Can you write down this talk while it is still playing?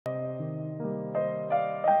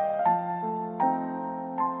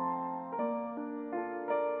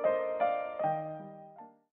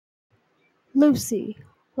Lucy,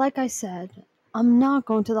 like I said, I'm not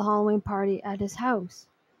going to the Halloween party at his house.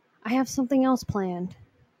 I have something else planned.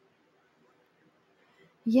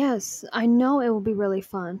 Yes, I know it will be really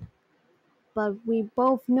fun, but we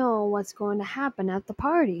both know what's going to happen at the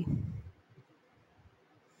party.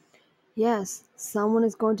 Yes, someone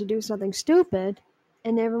is going to do something stupid,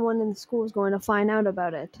 and everyone in the school is going to find out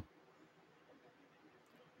about it.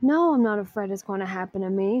 No, I'm not afraid it's going to happen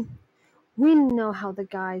to me. We know how the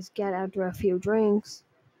guys get after a few drinks.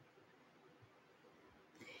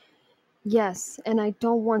 Yes, and I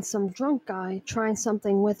don't want some drunk guy trying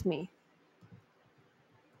something with me.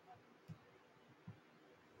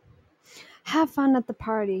 Have fun at the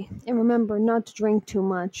party, and remember not to drink too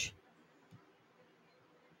much.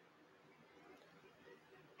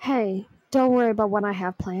 Hey, don't worry about what I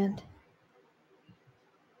have planned.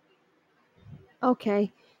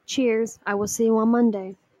 Okay, cheers. I will see you on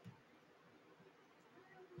Monday.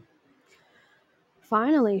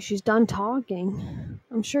 Finally, she's done talking.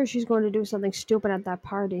 I'm sure she's going to do something stupid at that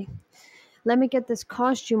party. Let me get this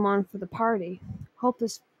costume on for the party. Hope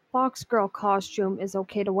this Fox Girl costume is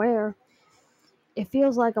okay to wear. It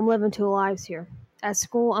feels like I'm living two lives here. At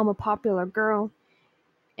school, I'm a popular girl,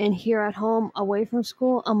 and here at home, away from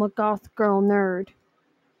school, I'm a goth girl nerd.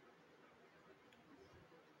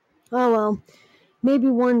 Oh well, maybe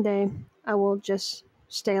one day I will just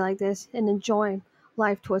stay like this and enjoy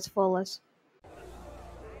life to its fullest.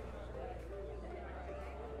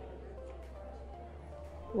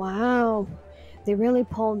 Wow, they really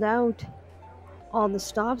pulled out all the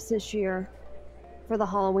stops this year for the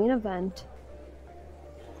Halloween event.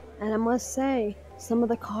 And I must say, some of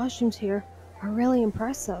the costumes here are really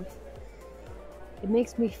impressive. It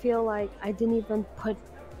makes me feel like I didn't even put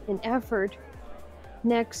an effort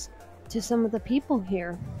next to some of the people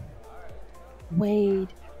here. Wait,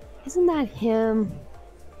 isn't that him?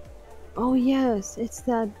 Oh yes, it's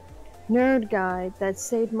that nerd guy that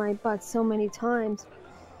saved my butt so many times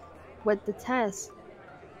with the tests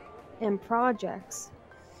and projects.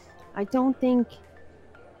 I don't think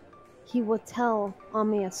he would tell on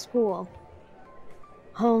me at school.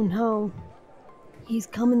 Oh no, he's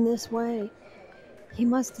coming this way. He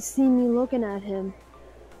must have seen me looking at him.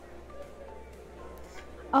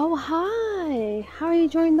 Oh hi, how are you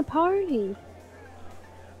enjoying the party?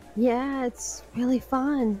 Yeah, it's really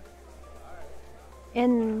fun.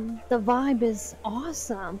 And the vibe is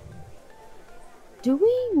awesome. Do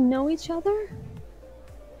we know each other?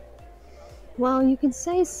 Well, you can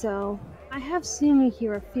say so. I have seen you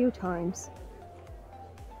here a few times.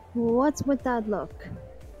 What's with that look?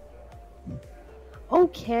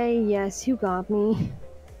 Okay, yes, you got me.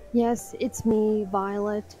 Yes, it's me,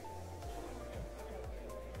 Violet.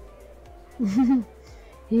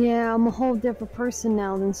 Yeah, I'm a whole different person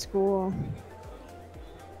now than school.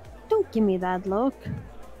 Don't give me that look.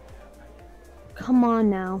 Come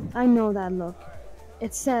on now, I know that look.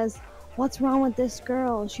 It says, what's wrong with this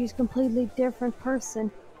girl? She's a completely different person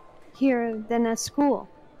here than at school.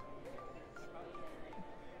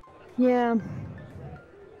 Yeah,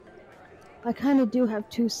 I kinda do have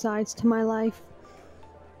two sides to my life.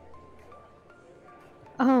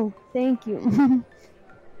 Oh, thank you.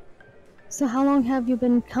 So how long have you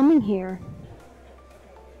been coming here?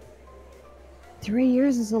 3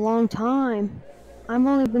 years is a long time. I've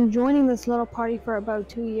only been joining this little party for about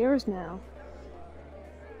 2 years now.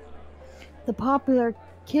 The popular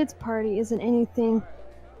kids party isn't anything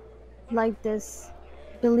like this,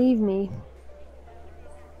 believe me.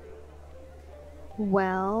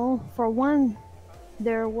 Well, for one,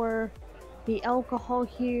 there were the alcohol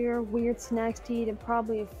here, weird snacks to eat, and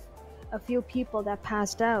probably a few people that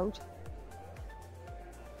passed out.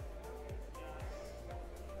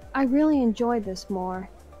 I really enjoy this more.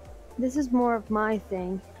 This is more of my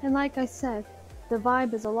thing, and like I said, the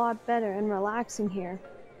vibe is a lot better and relaxing here.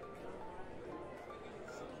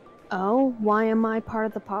 Oh, why am I part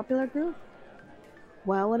of the popular group?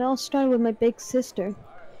 Well, it all started with my big sister.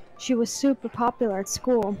 She was super popular at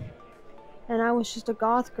school, and I was just a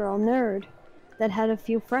goth girl nerd that had a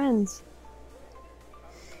few friends.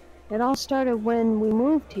 It all started when we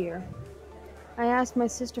moved here. I asked my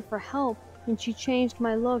sister for help, and she changed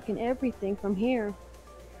my look and everything from here.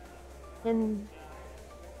 And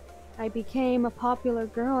I became a popular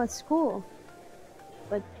girl at school.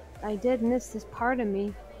 But I did miss this part of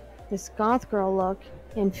me, this goth girl look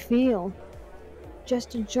and feel,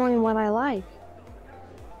 just enjoying what I like.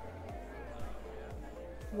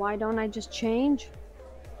 Why don't I just change?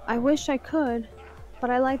 I wish I could, but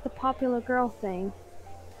I like the popular girl thing.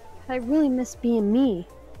 I really miss being me.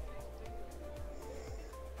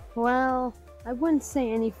 Well, I wouldn't say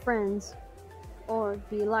any friends or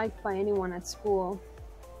be liked by anyone at school.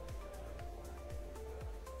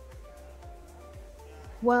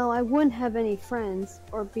 Well, I wouldn't have any friends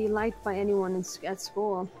or be liked by anyone at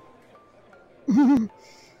school.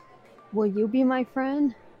 Will you be my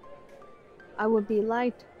friend? I would be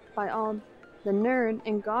liked by all the nerd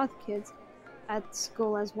and goth kids at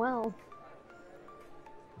school as well.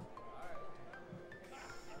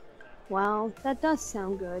 Well, that does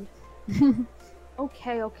sound good.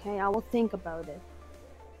 Okay, I will think about it.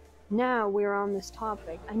 Now we're on this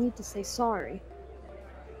topic, I need to say sorry.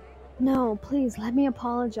 No, please let me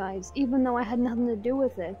apologize, even though I had nothing to do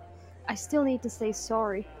with it. I still need to say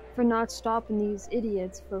sorry for not stopping these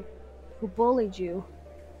idiots who bullied you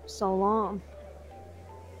so long.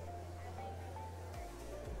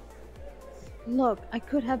 Look, I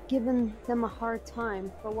could have given them a hard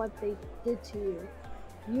time for what they did to you.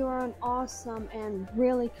 You are an awesome and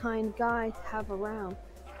really kind guy to have around.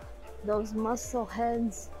 Those muscle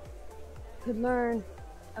heads could learn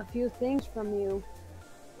a few things from you.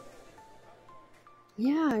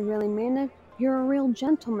 Yeah, I really mean it. You're a real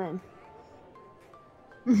gentleman.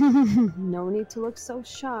 No need to look so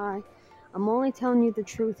shy. I'm only telling you the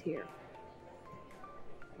truth here.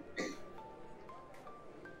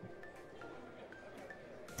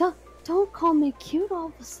 Don't call me cute all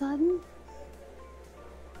of a sudden.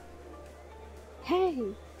 Hey,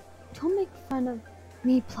 don't make fun of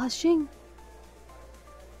me blushing.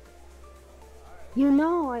 You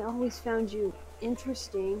know I always found you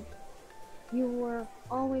interesting. You were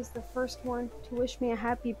always the first one to wish me a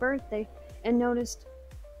happy birthday and noticed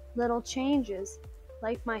little changes,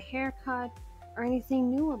 like my haircut or anything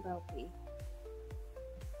new about me.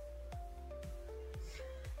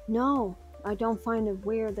 No, I don't find it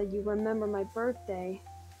weird that you remember my birthday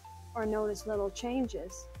or notice little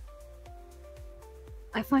changes.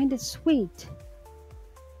 I find it sweet.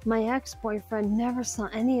 My ex-boyfriend never saw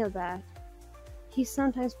any of that. He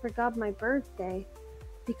sometimes forgot my birthday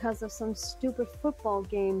because of some stupid football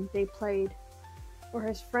game they played, or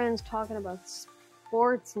his friends talking about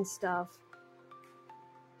sports and stuff.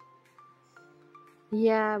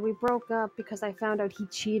 Yeah, we broke up because I found out he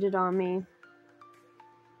cheated on me.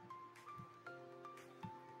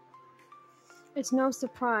 It's no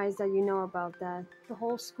surprise that you know about that. The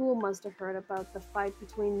whole school must have heard about the fight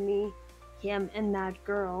between me, him, and that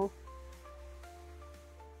girl.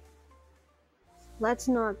 Let's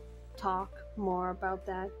not talk more about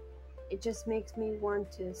that. It just makes me want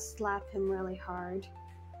to slap him really hard.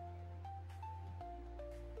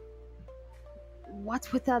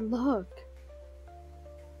 What's with that look?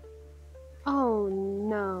 Oh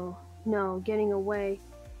no, getting away.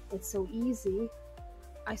 It's so easy.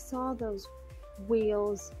 I saw those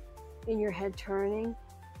wheels in your head turning.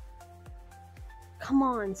 Come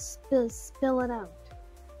on, spill it out.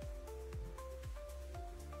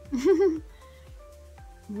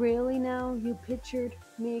 Really now? You pictured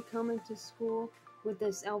me coming to school with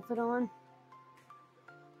this outfit on?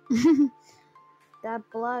 That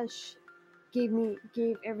blush gave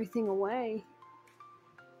everything away.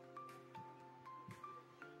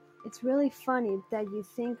 It's really funny that you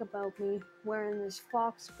think about me wearing this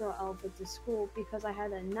fox girl outfit to school because I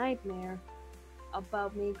had a nightmare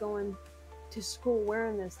about me going to school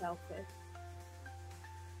wearing this outfit.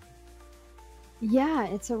 Yeah,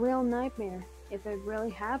 it's a real nightmare if it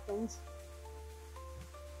really happens.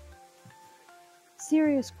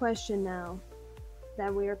 Serious question now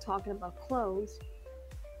that we are talking about clothes.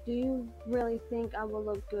 Do you really think I will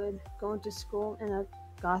look good going to school in a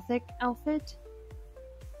gothic outfit?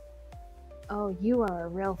 Oh, you are a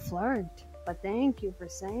real flirt, but thank you for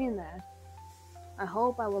saying that. I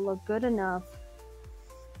hope I will look good enough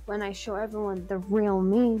when I show everyone the real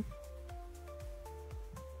me.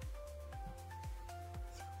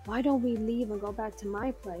 Why don't we leave and go back to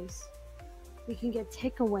my place? We can get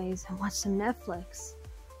takeaways and watch some Netflix.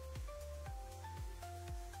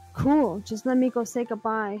 Cool, just let me go say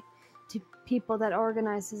goodbye to people that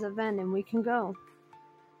organize this event and we can go.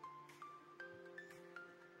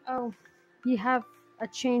 Oh, you have a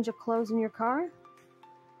change of clothes in your car?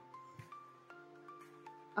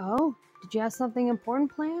 Oh, did you have something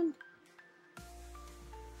important planned?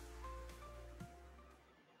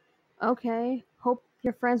 Okay, hope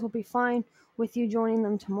your friends will be fine with you joining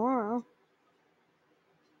them tomorrow.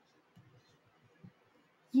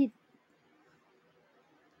 You,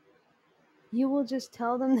 you will just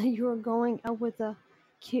tell them that you are going out with a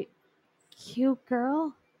cute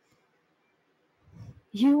girl?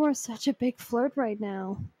 You are such a big flirt right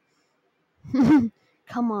now.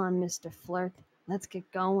 Come on, Mr. Flirt, let's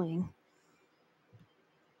get going.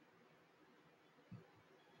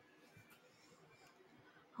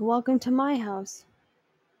 Welcome to my house.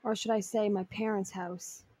 Or should I say my parents'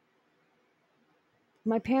 house?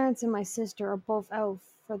 My parents and my sister are both out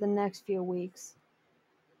for the next few weeks.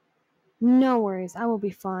 No worries, I will be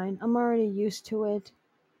fine. I'm already used to it.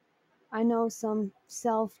 I know some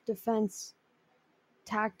self-defense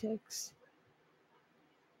tactics.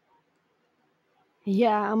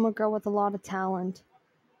 Yeah, I'm a girl with a lot of talent.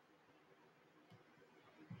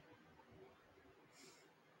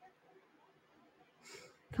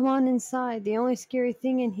 Come on inside. The only scary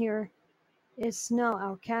thing in here is Snow,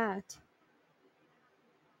 our cat.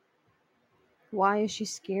 Why is she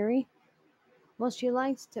scary? Well, she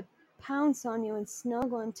likes to pounce on you and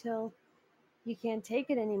snuggle until you can't take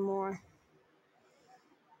it anymore.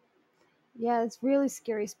 Yeah, it's really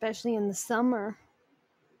scary, especially in the summer.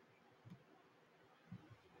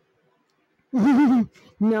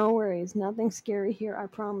 No worries, nothing scary here, I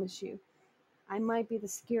promise you. I might be the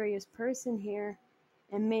scariest person here,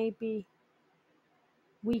 and maybe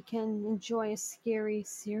we can enjoy a scary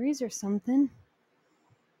series or something.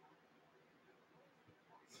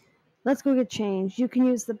 Let's go get changed. You can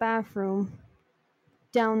use the bathroom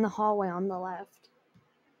down the hallway on the left.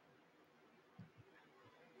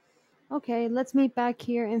 Okay, let's meet back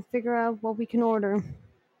here and figure out what we can order.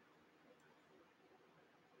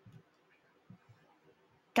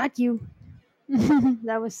 Got you.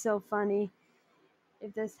 That was so funny.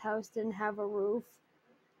 If this house didn't have a roof,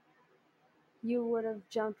 you would have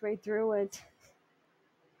jumped right through it.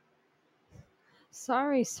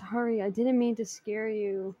 Sorry, I didn't mean to scare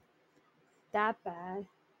you that bad.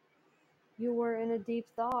 You were in a deep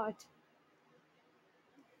thought.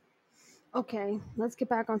 Okay, let's get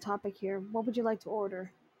back on topic here. What would you like to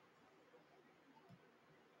order?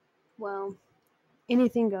 Well,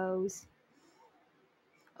 anything goes.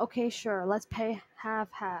 Okay, sure, let's pay half.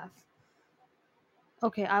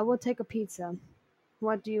 Okay, I will take a pizza.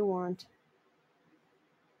 What do you want?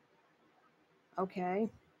 Okay.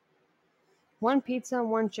 One pizza,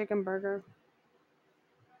 one chicken burger.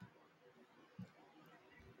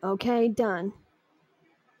 Okay, done.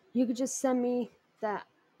 You could just send me that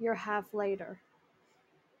your half later.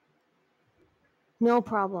 No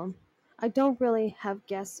problem. I don't really have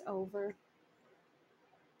guests over.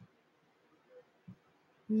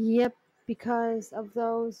 Yep, because of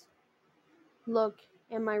those. Look,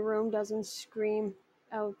 and my room doesn't scream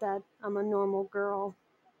out that I'm a normal girl.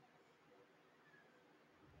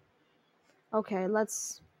 Okay,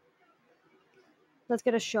 let's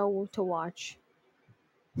get a show to watch.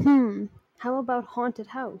 Hmm, how about Haunted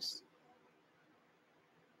House?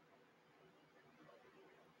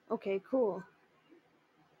 Okay, cool.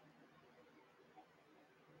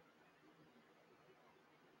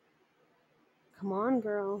 Come on,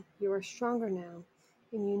 girl, you are stronger now,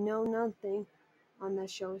 and you know nothing on that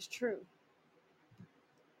show is true.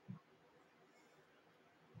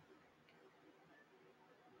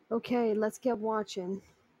 Okay, let's get watching.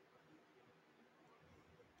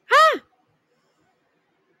 Ah!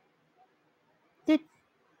 Did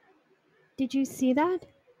did you see that?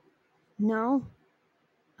 No,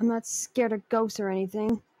 I'm not scared of ghosts or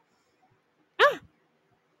anything. Ah!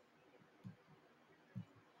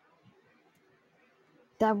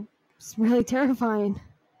 That was really terrifying.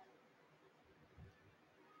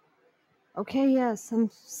 Okay, yes, I'm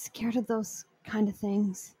scared of those kind of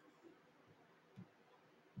things.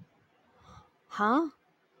 Huh?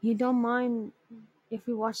 You don't mind if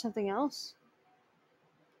we watch something else?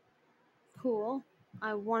 Cool.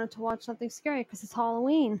 I wanted to watch something scary because it's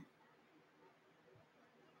Halloween.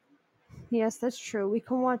 Yes, that's true. We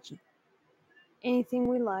can watch anything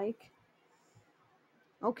we like.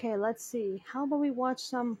 Okay, let's see. How about we watch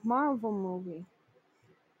some Marvel movie?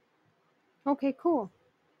 Okay, cool.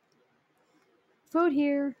 Food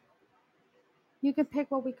here. You can pick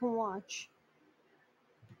what we can watch.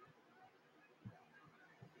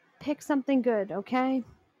 Pick something good, okay?